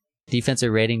 best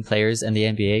defensive rating players in the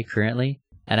NBA currently?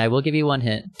 And I will give you one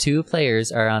hint. 2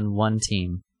 players are on one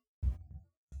team.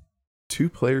 2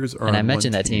 players are and I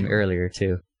mentioned that team earlier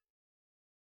too.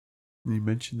 You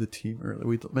mentioned the team earlier.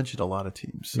 We mentioned a lot of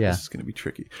teams, so this is going to be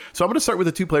tricky. So I'm going to start with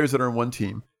the 2 players that are on one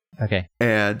team. Okay.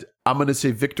 And I'm going to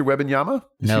say Victor Wembanyama.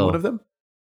 Is he one of them?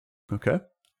 Okay.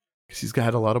 Because he's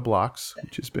had a lot of blocks,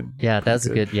 which has been that's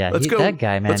good. Yeah, that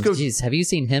guy, man. Jeez, have you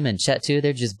seen him and Chet too?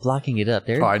 They're just blocking it up.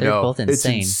 They're both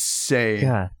insane. It's insane.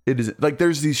 God. It is like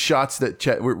there's these shots that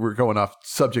Chet. We're going off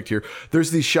subject here.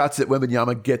 There's these shots that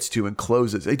Wembanyama gets to and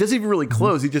closes. He doesn't even really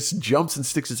close. He just jumps and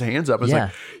sticks his hands up. It's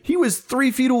like he was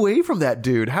 3 feet away from that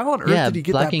dude. How on earth did he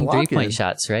get that block blocking 3-point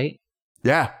shots? Right.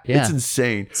 Yeah, it's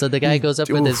insane. So the guy goes up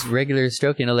with his regular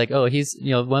stroke, like, he's,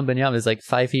 Wembanyama is like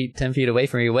 5 feet, 10 feet away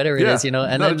from me, whatever it is, and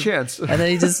not then, a chance. And then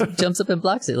he just jumps up and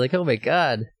blocks it. Like, oh my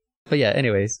God. But yeah,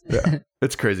 anyways.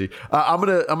 It's crazy. I'm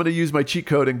gonna use my cheat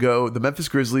code and go the Memphis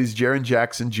Grizzlies, Jaren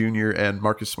Jackson Jr. and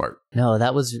Marcus Smart. No,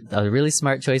 that was a really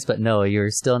smart choice, but no, you're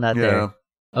still not there.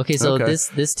 Okay, so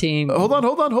this team. Hold on.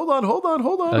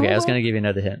 Okay, I was gonna give you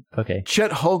another hint. Okay. Chet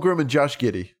Holmgren and Josh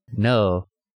Giddey. No.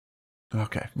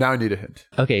 Okay, now I need a hint.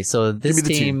 Okay, so this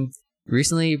team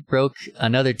recently broke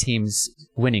another team's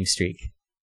winning streak.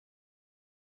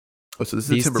 Oh, so this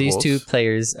is the Timberwolves. These 2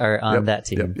 players are on that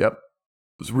team. Yep. It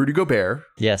was Rudy Gobert.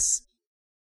 Yes.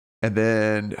 And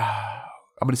then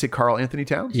I'm going to say Karl Anthony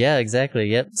Towns. Yeah, exactly.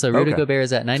 Yep. So Rudy Gobert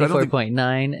is at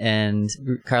 94.9 and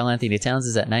Karl Anthony Towns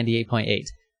is at 98.8.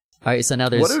 All right, so now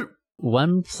there's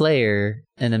one player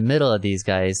in the middle of these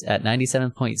guys at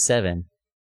 97.7.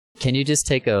 Can you just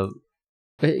take a...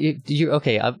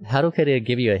 okay, how could I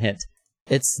give you a hint?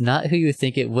 It's not who you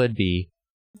think it would be.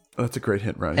 Oh, that's a great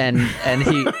hint, Ryan.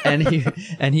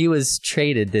 And he was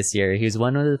traded this year. He was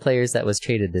one of the players that was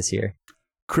traded this year.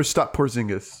 Kristaps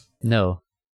Porzingis. No.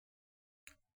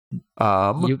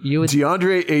 You would.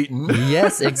 DeAndre Ayton.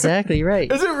 Yes, exactly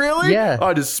right. Is it really? Yeah. Oh,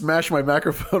 I just smashed my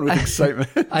microphone with excitement.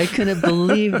 I couldn't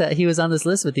believe that he was on this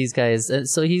list with these guys.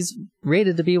 So he's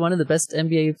rated to be one of the best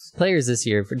NBA players this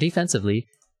year for defensively.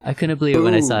 I couldn't believe it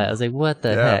when I saw it. I was like, what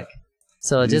the heck?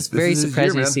 So just very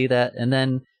surprising to see that. And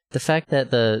then the fact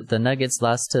that the Nuggets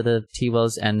lost to the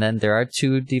T-Wolves, and then there are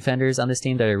two defenders on this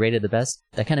team that are rated the best,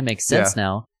 that kind of makes sense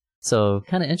now. So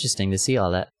kind of interesting to see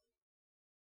all that.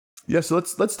 Yeah, so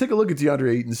let's take a look at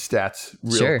DeAndre Ayton's stats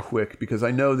real quick, because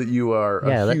I know that you are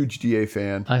a huge DA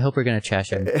fan. I hope we're going to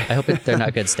trash him. I hope they're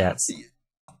not good stats.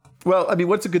 Well, I mean,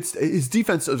 what's a good... his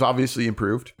defense has obviously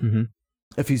improved,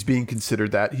 if he's being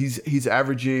considered that. He's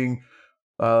averaging...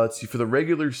 let's see, for the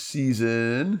regular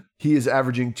season, he is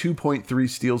averaging 2.3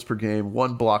 steals per game,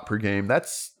 1 block per game.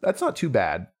 That's not too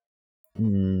bad.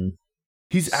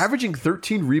 He's averaging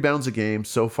 13 rebounds a game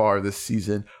so far this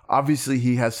season. Obviously,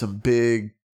 he has some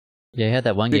big... Yeah, he had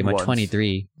that one game with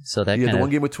 23. So that the one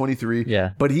game with 23.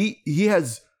 Yeah. But he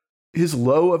has... his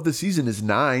low of the season is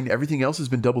 9. Everything else has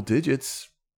been double digits.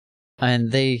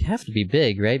 And they have to be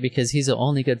big, right? Because he's the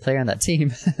only good player on that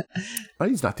team.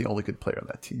 He's not the only good player on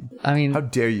that team. I mean... how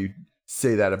dare you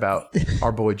say that about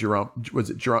our boy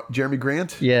Jeremy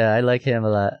Grant? Yeah, I like him a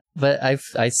lot. But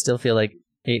I still feel like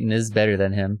Ayton is better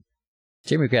than him.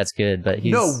 Jeremy Grant's good, but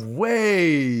he's... No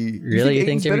way! Really? You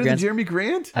think Jeremy Grant's better than Jeremy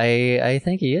Grant? I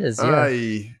think he is,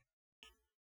 yeah.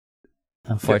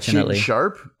 Unfortunately. Shaedon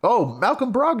Sharpe? Oh,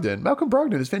 Malcolm Brogdon. Malcolm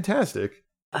Brogdon is fantastic.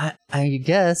 I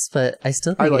guess, but I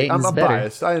still think Ayton's I'm better.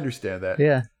 biased. I understand that.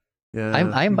 Yeah. Yeah.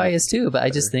 I'm biased too, but I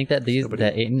just think that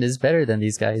that Ayton is better than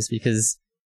these guys because...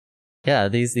 yeah,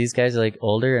 these guys are like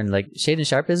older, and like Shaedon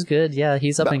Sharpe is good. Yeah,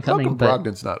 he's up and coming. Malcolm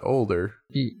Brogdon's not older.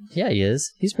 Yeah, he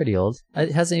is. He's pretty old. I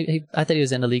thought he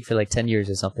was in the league for like 10 years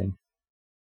or something.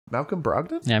 Malcolm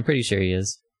Brogdon? Yeah, I'm pretty sure he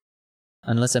is.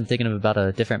 Unless I'm thinking about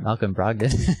a different Malcolm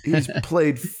Brogdon. He's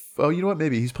played. Oh, you know what?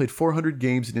 Maybe he's played 400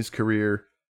 games in his career.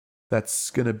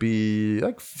 That's gonna be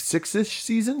like 6-ish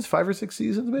seasons, 5 or 6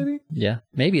 seasons, maybe. Yeah,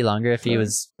 maybe longer if he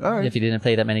was. Right. If he didn't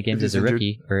play that many games as a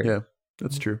rookie. Yeah,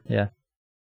 that's true. Yeah.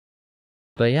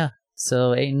 But yeah,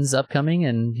 so Ayton's upcoming,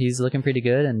 and he's looking pretty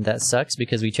good, and that sucks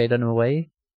because we traded him away.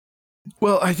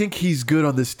 Well, I think he's good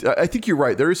on this. I think you're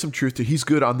right. There is some truth to he's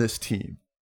good on this team.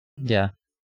 Yeah.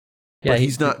 But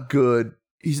he's not good.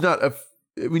 He's not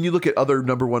when you look at other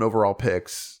number 1 overall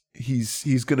picks,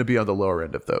 he's going to be on the lower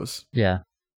end of those. Yeah.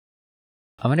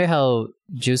 I wonder how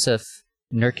Jusuf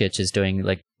Nurkic is doing,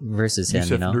 like, versus him,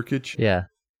 Jusuf Nurkic? Yeah.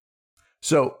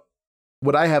 So,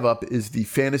 what I have up is the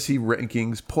fantasy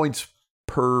rankings points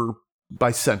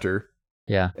by center.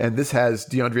 Yeah. And this has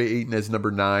DeAndre Ayton as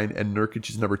number 9 and Nurkic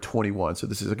is number 21. So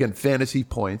this is, again, fantasy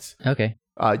points. Okay.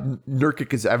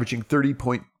 Nurkic is averaging 30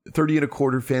 and a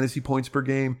quarter fantasy points per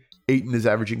game. Ayton is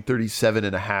averaging 37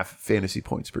 and a half fantasy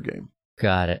points per game.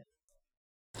 Got it.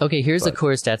 Okay, here's the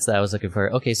core stats that I was looking for.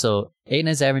 Okay, so Ayton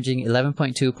is averaging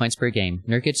 11.2 points per game.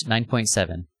 Nurkic,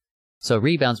 9.7. So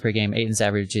rebounds per game, Ayton's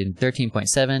averaging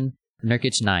 13.7.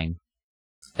 Nurkic, 9.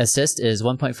 Assist is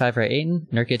 1.5 for Ayton,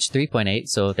 Nurkic 3.8,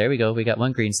 so there we go, we got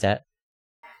one green stat.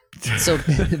 So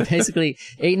basically,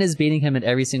 Ayton is beating him in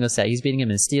every single stat. He's beating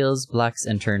him in steals, blocks,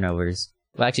 and turnovers.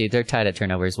 Well, actually, they're tied at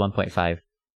turnovers, 1.5.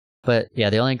 But yeah,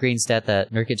 the only green stat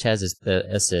that Nurkic has is the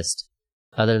assist.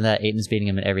 Other than that, Ayton's beating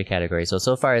him in every category.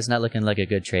 So far, it's not looking like a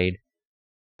good trade.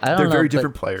 They're very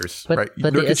different players, right?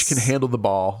 But Nurkic can handle the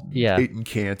ball. Yeah. Ayton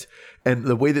can't. And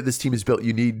the way that this team is built,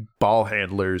 you need ball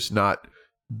handlers, not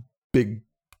big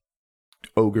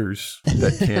ogres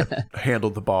that can't handle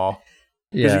the ball.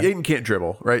 Because Ayton can't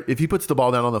dribble, right? If he puts the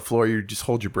ball down on the floor, you just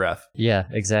hold your breath. Yeah,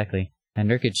 exactly. And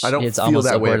Nurkic, I don't it's feel almost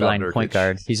that a way about borderline point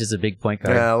guard. He's just a big point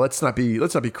guard. Yeah, let's not be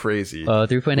crazy.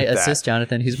 3.8 assists,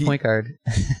 Jonathan. He's a point guard.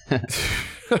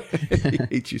 I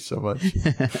hate you so much.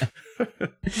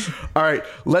 All right,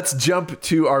 let's jump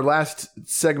to our last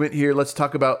segment here. Let's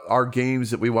talk about our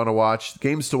games that we want to watch.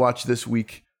 Games to watch this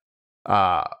week.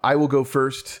 I will go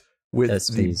first with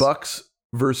the Bucks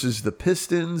versus the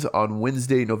Pistons on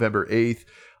Wednesday, November 8th.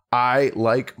 I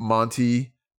like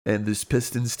Monty and this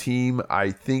Pistons team. I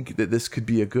think that this could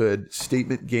be a good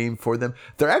statement game for them.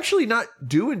 They're actually not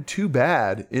doing too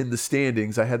bad in the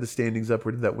standings. I had the standings up.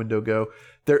 Where did that window go?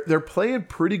 They're playing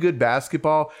pretty good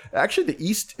basketball. Actually, the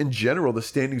East in general, the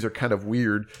standings are kind of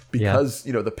weird because,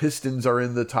 the Pistons are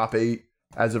in the top 8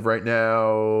 as of right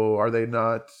now. Are they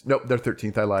not? Nope, they're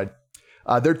 13th. I lied.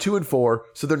 They're 2-4,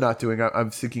 so they're not doing. I'm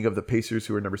thinking of the Pacers,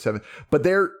 who are number 7, but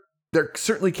they're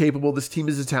certainly capable. This team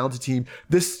is a talented team.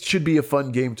 This should be a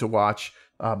fun game to watch.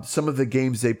 Some of the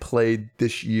games they played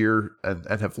this year and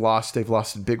have lost, they've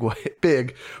lost in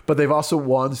big, but they've also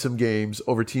won some games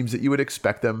over teams that you would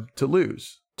expect them to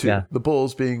lose too. Yeah. The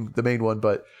Bulls being the main one,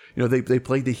 but they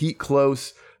played the Heat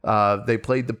close. They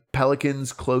played the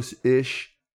Pelicans close-ish.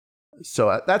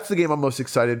 So that's the game I'm most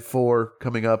excited for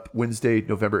coming up Wednesday,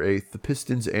 November 8th, the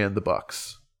Pistons and the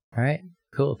Bucks. All right,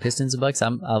 cool. Pistons and Bucks.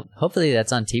 Hopefully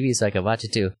that's on TV so I can watch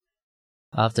it too.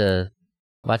 I'll have to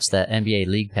watch that NBA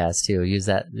League Pass too. Use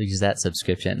that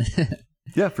subscription.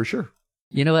 Yeah, for sure.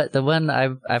 You know what? The one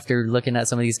after looking at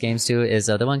some of these games too is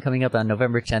the one coming up on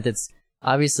November 10th. It's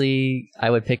obviously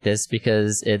I would pick this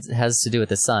because it has to do with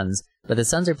the Suns, but the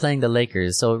Suns are playing the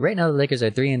Lakers. So right now the Lakers are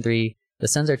 3-3. The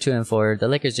Suns are 2-4. The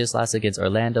Lakers just lost against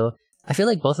Orlando. I feel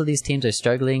like both of these teams are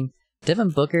struggling.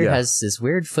 Devin Booker has this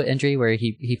weird foot injury where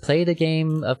he played a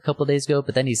game a couple days ago,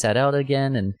 but then he sat out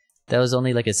again, and that was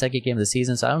only like his second game of the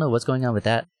season, so I don't know what's going on with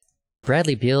that.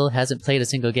 Bradley Beal hasn't played a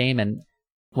single game, and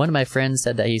one of my friends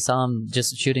said that he saw him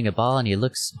just shooting a ball, and he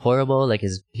looks horrible, like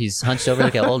he's hunched over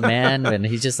like an old man, and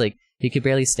he's just like, he could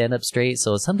barely stand up straight,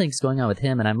 so something's going on with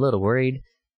him, and I'm a little worried.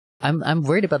 I'm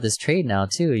worried about this trade now,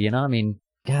 too, I mean,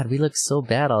 God, we look so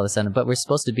bad all of a sudden, but we're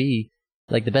supposed to be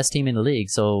like the best team in the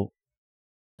league. So,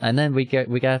 and then we got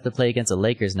to have to play against the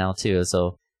Lakers now too.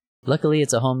 So, luckily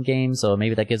it's a home game, so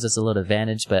maybe that gives us a little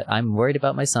advantage. But I'm worried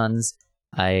about my Suns.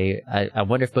 I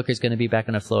wonder if Booker's going to be back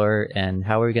on the floor, and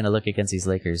how are we going to look against these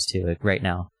Lakers too, like right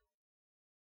now?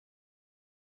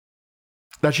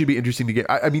 That should be interesting to get.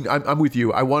 I mean, I'm with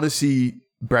you. I want to see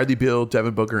Bradley Beal,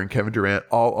 Devin Booker, and Kevin Durant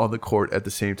all on the court at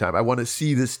the same time. I want to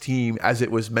see this team as it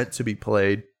was meant to be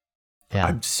played. Yeah.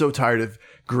 I'm so tired of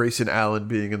Grayson Allen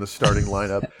being in the starting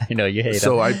lineup. I know you hate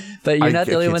him. But you're not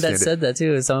the only one that said that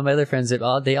too. Some of my other friends,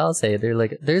 they all say it. They're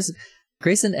like,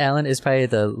 Grayson Allen is probably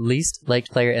the least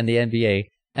liked player in the NBA.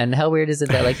 And how weird is it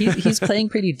that he's playing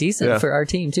pretty decent for our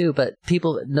team too, but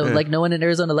people no one in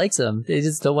Arizona likes him. They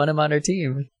just don't want him on our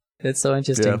team. It's so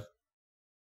interesting. Yeah.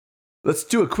 Let's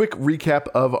do a quick recap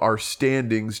of our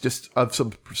standings, just of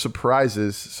some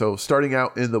surprises. So starting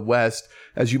out in the West,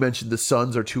 as you mentioned, the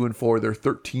Suns are 2-4. They're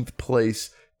 13th place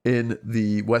in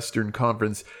the Western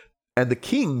Conference. And the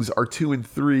Kings are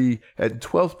 2-3 at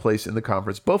 12th place in the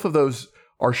conference. Both of those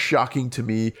are shocking to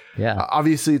me. Yeah.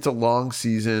 Obviously, it's a long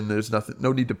season. There's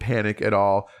no need to panic at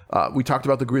all. We talked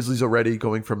about the Grizzlies already,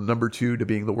 going from number 2 to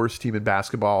being the worst team in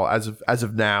basketball as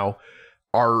of now.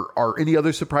 Are any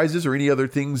other surprises or any other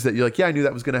things that you're like, yeah, I knew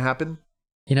that was going to happen?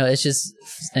 It's just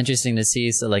interesting to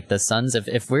see. So like the Suns,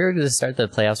 if we were going to start the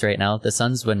playoffs right now, the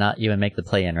Suns would not even make the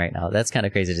play-in right now. That's kind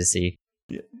of crazy to see.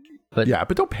 Yeah. But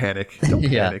don't panic. Don't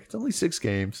panic. It's only 6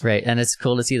 games. Right. And it's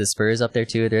cool to see the Spurs up there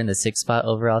too. They're in the 6th spot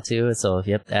overall too. So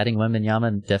adding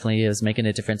Wembanyama definitely is making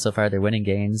a difference so far. They're winning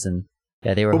games, and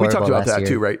they were horrible last year. We talked about that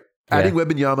too, right? Adding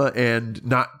Wembanyama and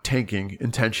not tanking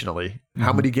intentionally. Mm-hmm.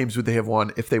 How many games would they have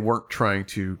won if they weren't trying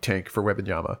to tank for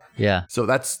Wembanyama? Yeah. So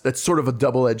that's sort of a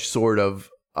double-edged sword of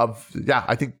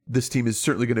I think this team is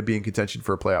certainly going to be in contention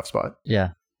for a playoff spot.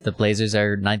 Yeah. The Blazers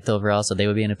are 9th overall, so they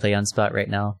would be in a play-on spot right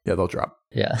now. Yeah, they'll drop.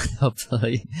 Yeah,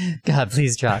 hopefully. God,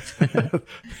 please drop.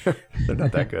 They're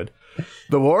not that good.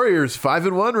 The Warriors,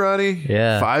 5-1, Ronnie.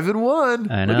 Yeah. 5-1.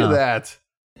 I know. Look at that.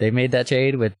 They made that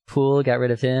trade with Poole, got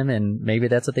rid of him, and maybe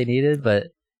that's what they needed, but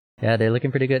yeah, they're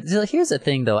looking pretty good. So here's the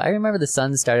thing, though. I remember the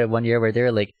Suns started one year where they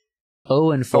were like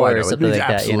 0-4 or something like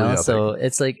that, Nothing. So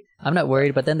it's like, I'm not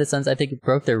worried, but then the Suns, I think,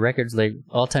 broke their records, like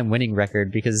all-time winning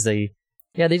record, because you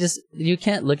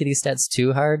can't look at these stats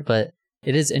too hard, but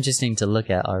it is interesting to look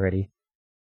at already.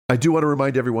 I do want to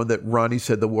remind everyone that Ronnie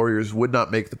said the Warriors would not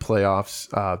make the playoffs,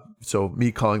 so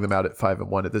me calling them out at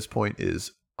 5-1 at this point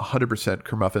is 100%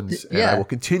 curmuffins, and I will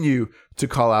continue to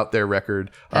call out their record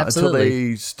until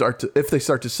if they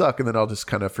start to suck, and then I'll just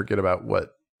kind of forget about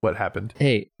what happened.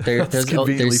 Hey,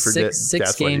 there's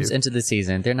six games into the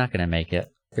season. They're not going to make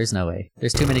it. There's no way.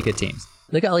 There's too many good teams.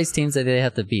 Look at all these teams that they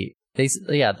have to beat.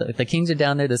 The Kings are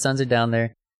down there. The Suns are down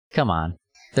there. Come on.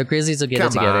 The Grizzlies will get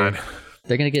it together.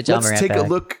 They're going to get John Morant back. Let's take a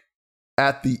look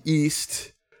at the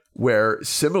East, where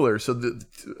similar. So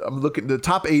I'm looking the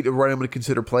top 8 of what I'm going to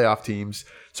consider playoff teams.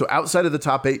 So outside of the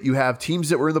top 8, you have teams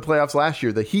that were in the playoffs last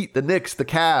year: the Heat, the Knicks, the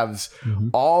Cavs,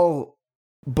 all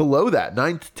below that,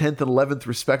 9th, 10th, and 11th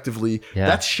respectively. Yeah.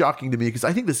 That's shocking to me, because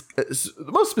I think this,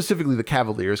 most specifically the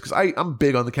Cavaliers, because I'm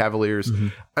big on the Cavaliers.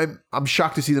 Mm-hmm. I'm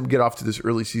shocked to see them get off to this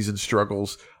early season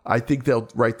struggles. I think they'll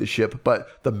right the ship. But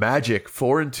the Magic,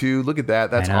 4-2, look at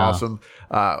that. That's awesome.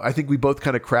 I think we both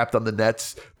kind of crapped on the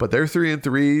Nets, but they're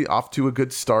 3-3, off to a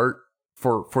good start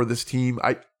for this team.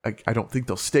 I don't think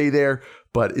they'll stay there,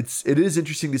 but it is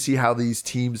interesting to see how these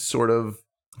teams sort of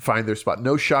find their spot.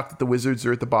 No shock that the Wizards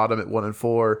are at the bottom at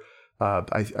 1-4.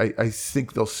 I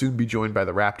think they'll soon be joined by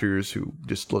the Raptors, who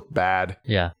just look bad.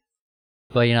 Yeah.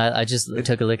 But I just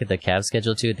took a look at the Cavs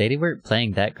schedule too. They weren't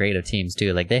playing that great of teams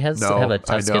too. Like they have a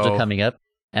tough schedule coming up,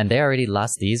 and they already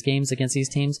lost these games against these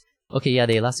teams. Okay, yeah,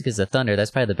 they lost against the Thunder.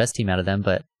 That's probably the best team out of them,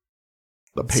 but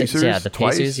the Pacers, the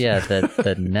Pacers,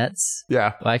 the Nets.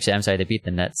 Yeah. Well, actually, I'm sorry, they beat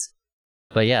the Nets,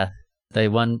 but yeah, they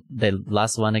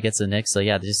lost one against the Knicks. So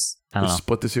yeah, they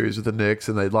split the series with the Knicks,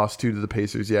 and they lost 2 to the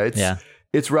Pacers. Yeah,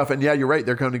 it's rough, and yeah, you're right.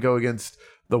 They're going to go against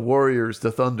the Warriors,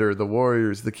 the Thunder, the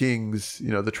Warriors, the Kings.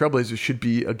 The Trailblazers should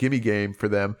be a gimme game for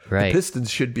them. Right. The Pistons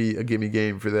should be a gimme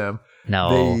game for them.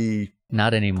 No,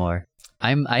 not anymore.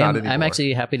 I'm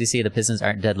actually happy to see the Pistons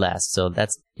aren't dead last. So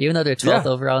that's, even though they're 12th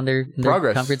overall in their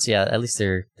conference, at least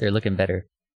they're looking better.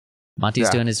 Monty's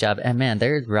doing his job, and man,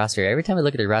 their roster. Every time I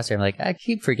look at their roster, I'm like, I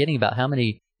keep forgetting about how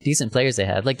many decent players they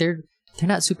have. Like they're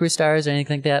not superstars or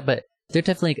anything like that, but they're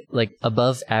definitely like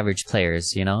above average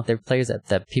players. They're players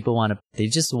that people want to. They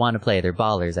just want to play. They're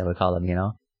ballers, I would call them.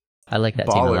 I like that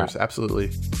team a lot. Ballers, absolutely.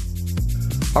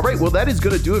 All right, well, that is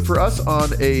going to do it for us on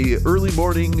a early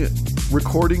morning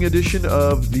recording edition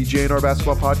of the JNR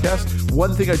Basketball Podcast.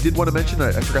 One thing I did want to mention,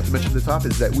 I forgot to mention at the top,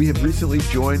 is that we have recently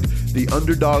joined the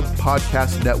Underdog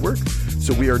Podcast Network.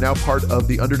 So we are now part of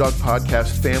the Underdog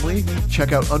Podcast family.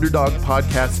 Check out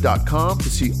underdogpodcast.com to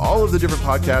see all of the different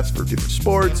podcasts for different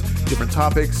sports, different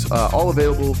topics, all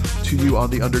available to you on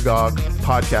the Underdog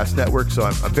Podcast Network. So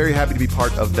I'm very happy to be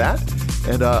part of that.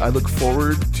 And I look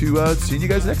forward to seeing you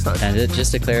guys next time. And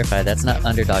just to clarify, that's not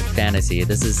Underdog Fantasy.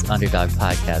 This is Underdog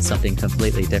Podcast, something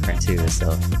completely different too.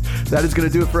 So that is going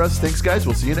to do it for us. Thanks, guys.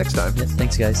 We'll see you next time. Yeah,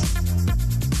 thanks, guys.